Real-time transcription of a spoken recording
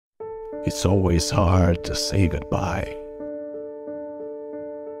It's always hard to say goodbye.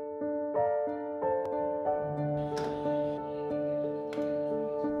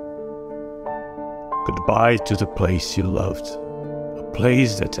 Goodbye to the place you loved, a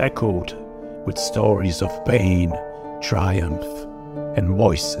place that echoed with stories of pain, triumph, and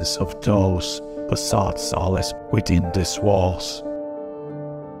voices of those who sought solace within these walls.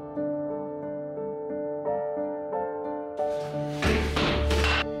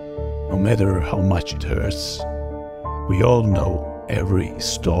 No matter how much it hurts, we all know every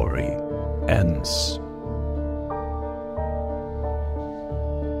story ends.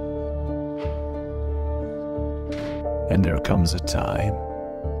 And there comes a time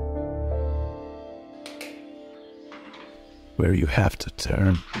where you have to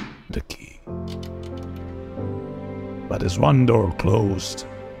turn the key. But as one door closed,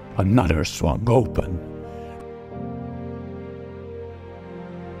 another swung open.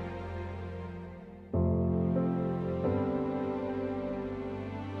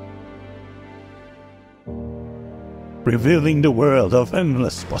 Revealing the world of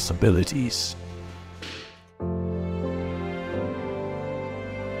endless possibilities.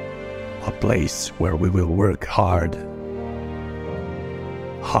 A place where we will work hard,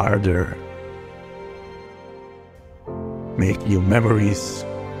 harder, make new memories,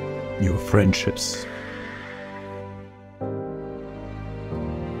 new friendships,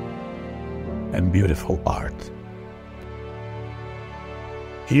 and beautiful art.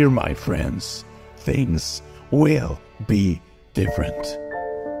 Here, my friends, things will be different.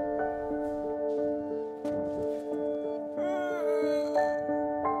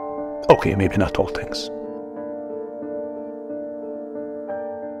 Okay, maybe not all things.